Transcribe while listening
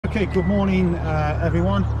Okay, good morning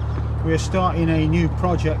everyone. We're starting a new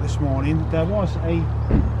project this morning. There was a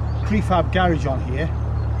prefab garage on here,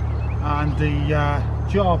 and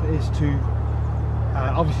the job is to,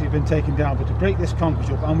 obviously it's been taken down, but to break this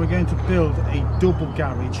concrete up, and we're going to build a double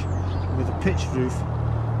garage with a pitched roof,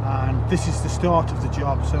 and this is the start of the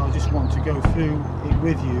job, so I just want to go through it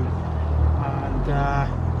with you.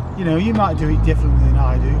 And you know, you might do it differently than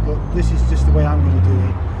I do, but this is just the way I'm going to do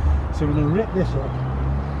it. So we're going to rip this up.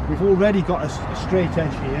 We've already got a straight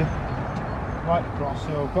edge here, right across,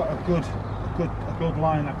 so I've got a good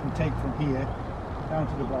line I can take from here down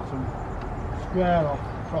to the bottom, square off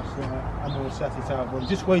across there, and we'll set it out. We're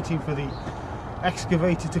just waiting for the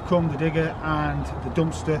excavator to come, the digger and the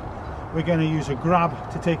dumpster. We're going to use a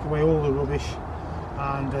grab to take away all the rubbish,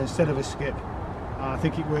 and instead of a skip, I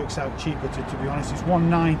think it works out cheaper to be honest. It's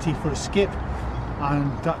 190 for a skip,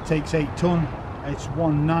 and that takes 8 ton. It's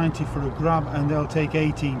 190 for a grab, and they'll take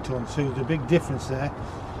 18 ton. So there's a big difference there.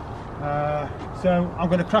 So I'm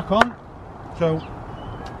going to crack on. So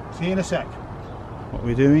see you in a sec. What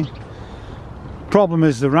we're doing. Problem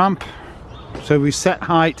is the ramp. So we set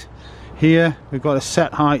height here. We've got a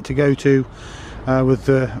set height to go to with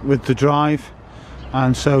the drive,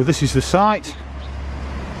 and so this is the site.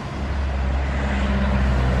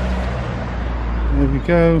 There we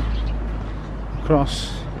go,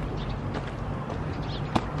 across.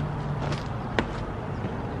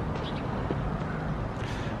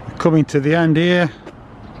 We're coming to the end here,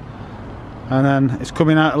 and then it's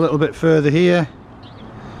coming out a little bit further here,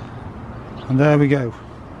 and there we go.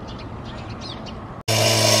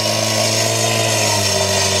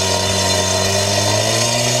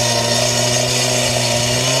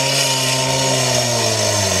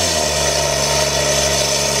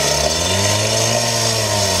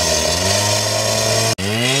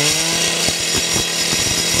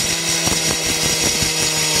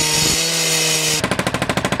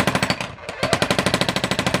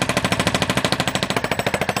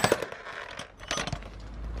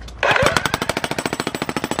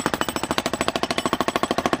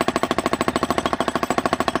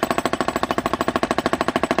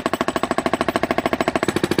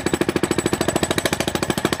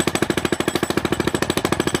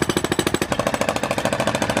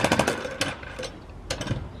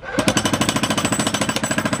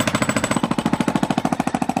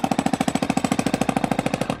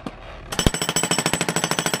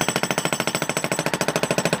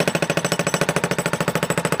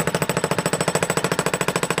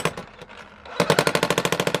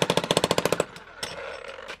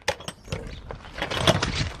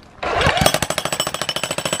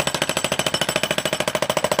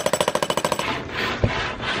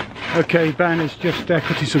 Okay, Ben is just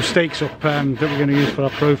cutting some stakes up that we're going to use for our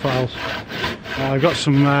profiles. I've got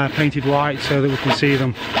some painted white so that we can see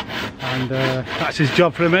them, and that's his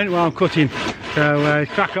job for a minute while I'm cutting. So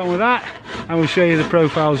crack on with that, and we'll show you the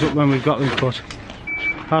profiles up when we've got them cut.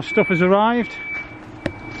 Our stuff has arrived.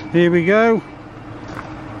 Here we go.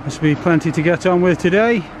 This will be plenty to get on with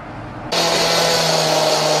today.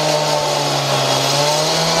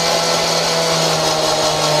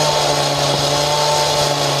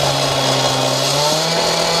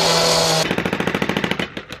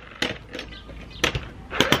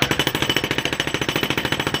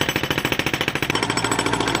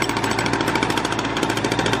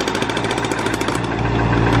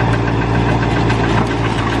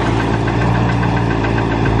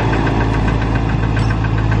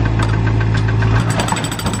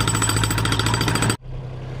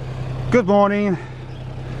 Good morning.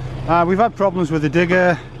 We've had problems with the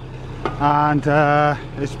digger, and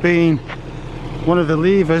it's been one of the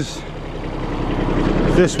levers.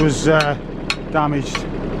 This was damaged,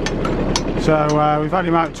 so we've had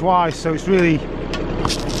him out twice. So it's really,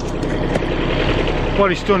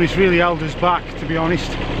 what it's done is really held us back, to be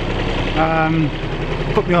honest.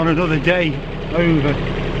 Put me on another day over.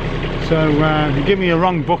 So he gave me a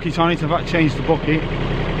wrong bucket on it. I've had to change the bucket.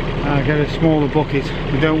 Get a smaller bucket.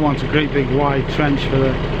 We don't want a great big wide trench for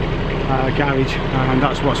the garage, and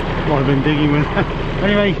that's what I've been digging with.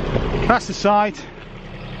 Anyway, that's the site.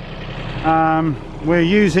 We're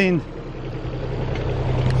using,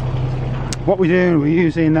 what we're doing, we're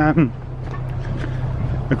using a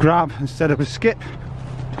grab instead of a skip.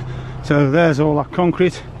 So there's all that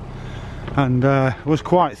concrete, and it was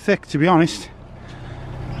quite thick, to be honest.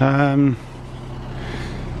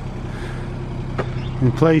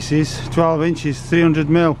 In places 12 inches, 300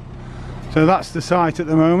 mil. So that's the site at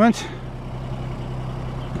the moment.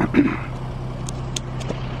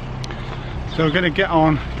 So we're going to get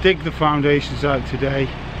on, dig the foundations out today,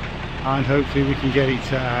 and hopefully we can get it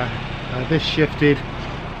this shifted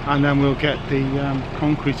and then we'll get the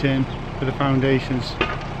concrete in for the foundations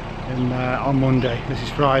on Monday. This is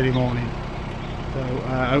Friday morning, so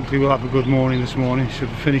hopefully we'll have a good morning this morning. Should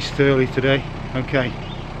have finished early today. Okay,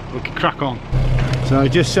 we'll crack on. So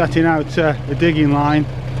just setting out the digging line.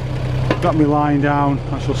 Got my line down.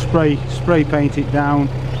 I shall spray paint it down,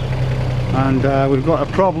 and we've got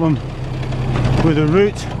a problem with the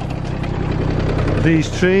root of these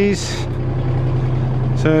trees.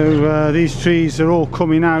 So these trees are all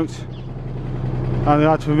coming out, and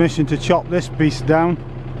I had permission to chop this piece down,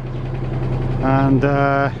 and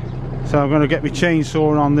so I'm going to get my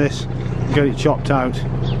chainsaw on this and get it chopped out.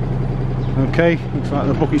 Okay, looks like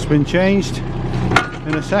the bucket's been changed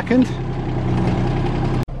in a second.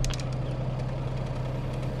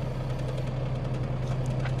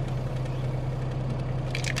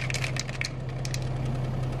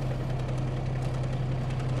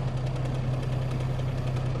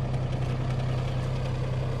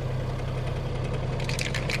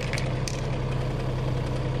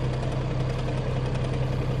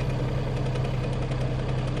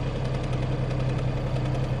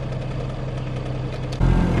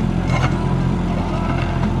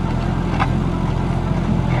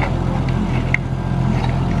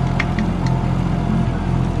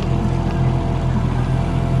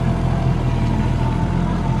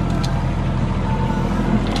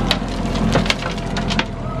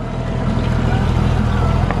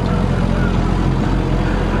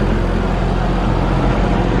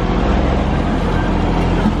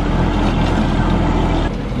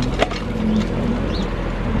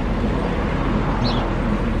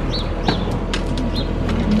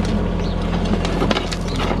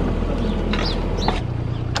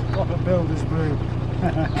 Builder's brew.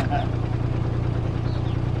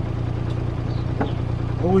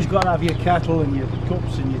 Always got to have your kettle and your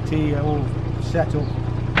cups and your tea all set up.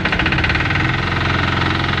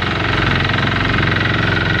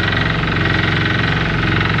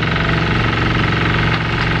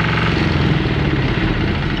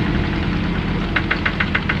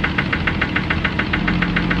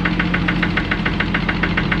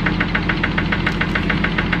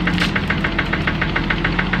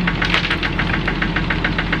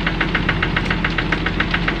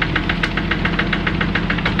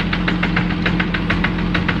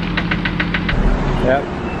 Yep.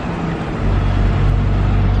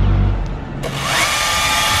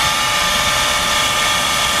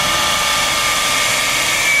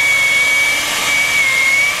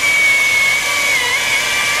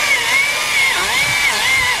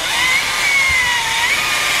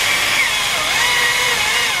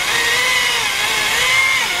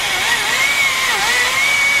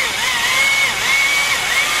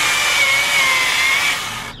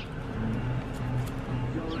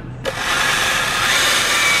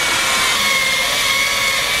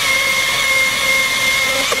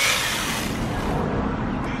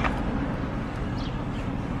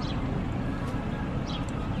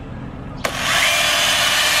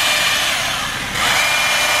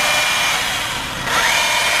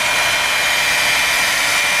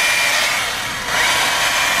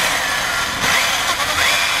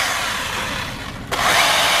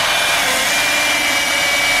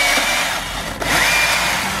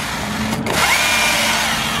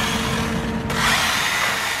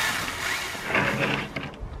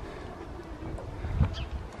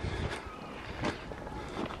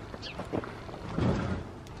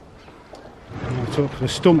 Took the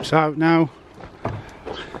stumps out now.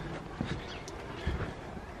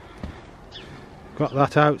 Got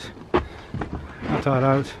that out. That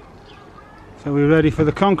out. So we're ready for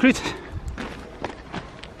the concrete.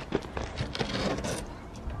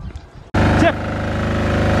 Tip.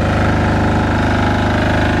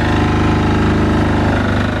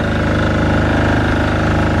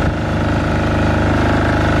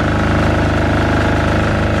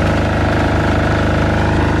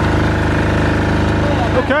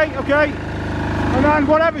 Okay, and then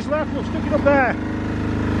whatever's left, we'll stick it up there.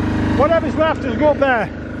 Whatever's left, will go up there.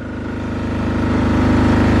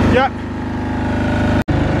 Yep.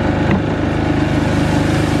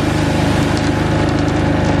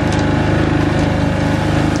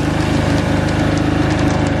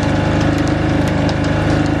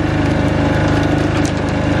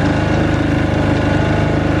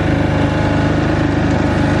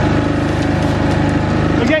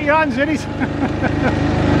 And get your hands in it.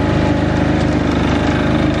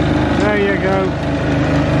 There you go.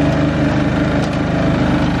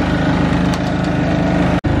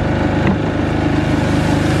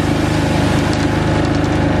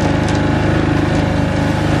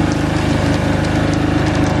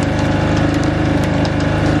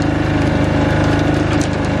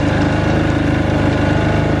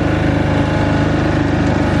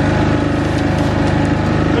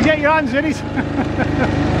 did it.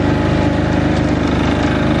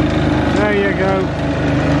 There you go.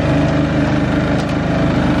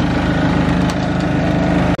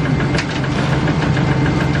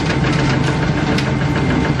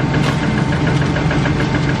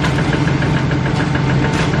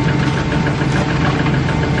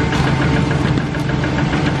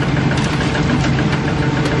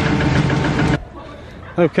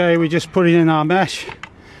 Okay, we're just putting in our mesh,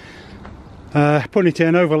 putting it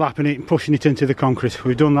in, overlapping it and pushing it into the concrete.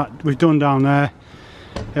 We've done that, we've done down there.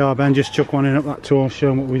 Yeah, Ben, just chuck one in up that tour, show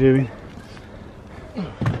them what we're doing.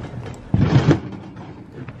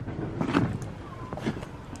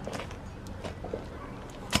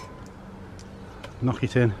 Knock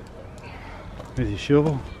it in with your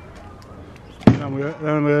shovel, then we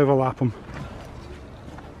overlap them.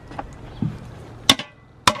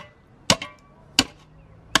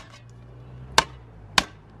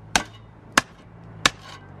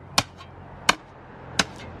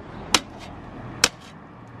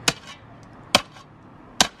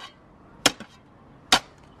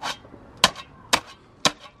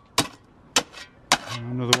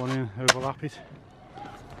 Another one in, overlap it.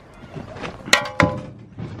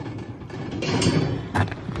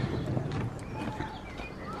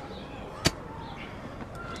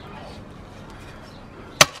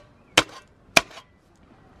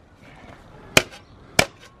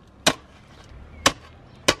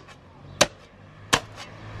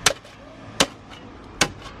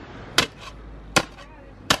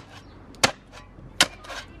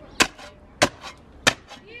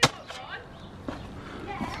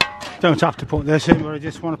 Don't have to put this in, but I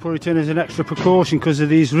just want to put it in as an extra precaution because of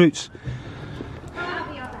these roots.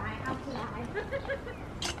 I'll be alright, I'll fly.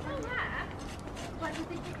 Oh yeah? What, did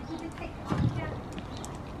they take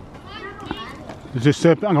off? Just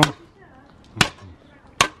hang on.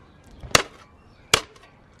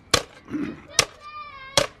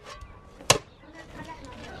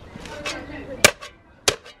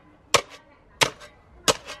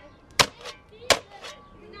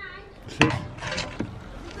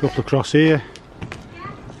 Couple across here.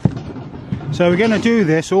 So we're going to do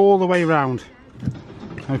this all the way round.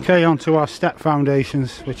 Okay, onto our step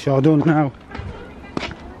foundations, which are done now.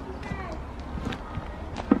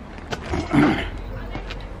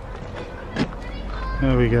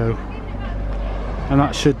 There we go. And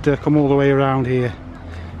that should come all the way around here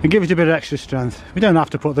and give it a bit of extra strength. We don't have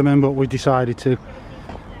to put them in, but we decided to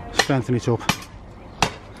strengthen it up.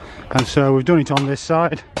 And so we've done it on this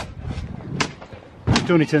side.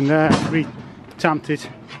 Done it in there, re-tamped it,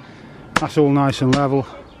 that's all nice and level,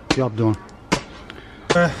 job done.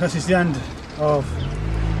 This is the end of,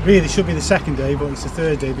 really it should be the second day, but it's the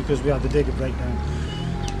third day because we had the digger breakdown.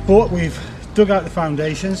 But we've dug out the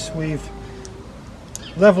foundations, we've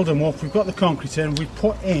levelled them up, we've got the concrete in, we've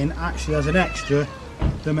put in actually as an extra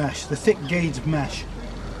the mesh, the thick gauge mesh,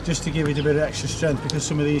 just to give it a bit of extra strength because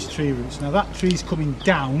some of these tree roots. Now that tree's coming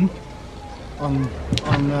down on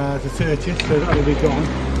the 30th, so that'll be gone,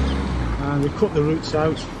 and we cut the roots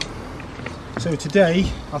out. So today,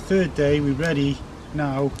 our third day, we're ready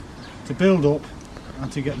now to build up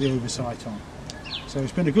and to get the oversight on. So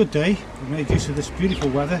it's been a good day, we've made use of this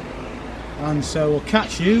beautiful weather, and so we'll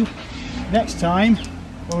catch you next time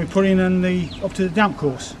when we're putting in the up to the damp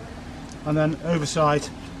course, and then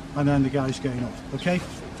oversight, and then the guys going up. Okay,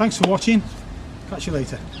 thanks for watching, catch you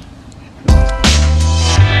later.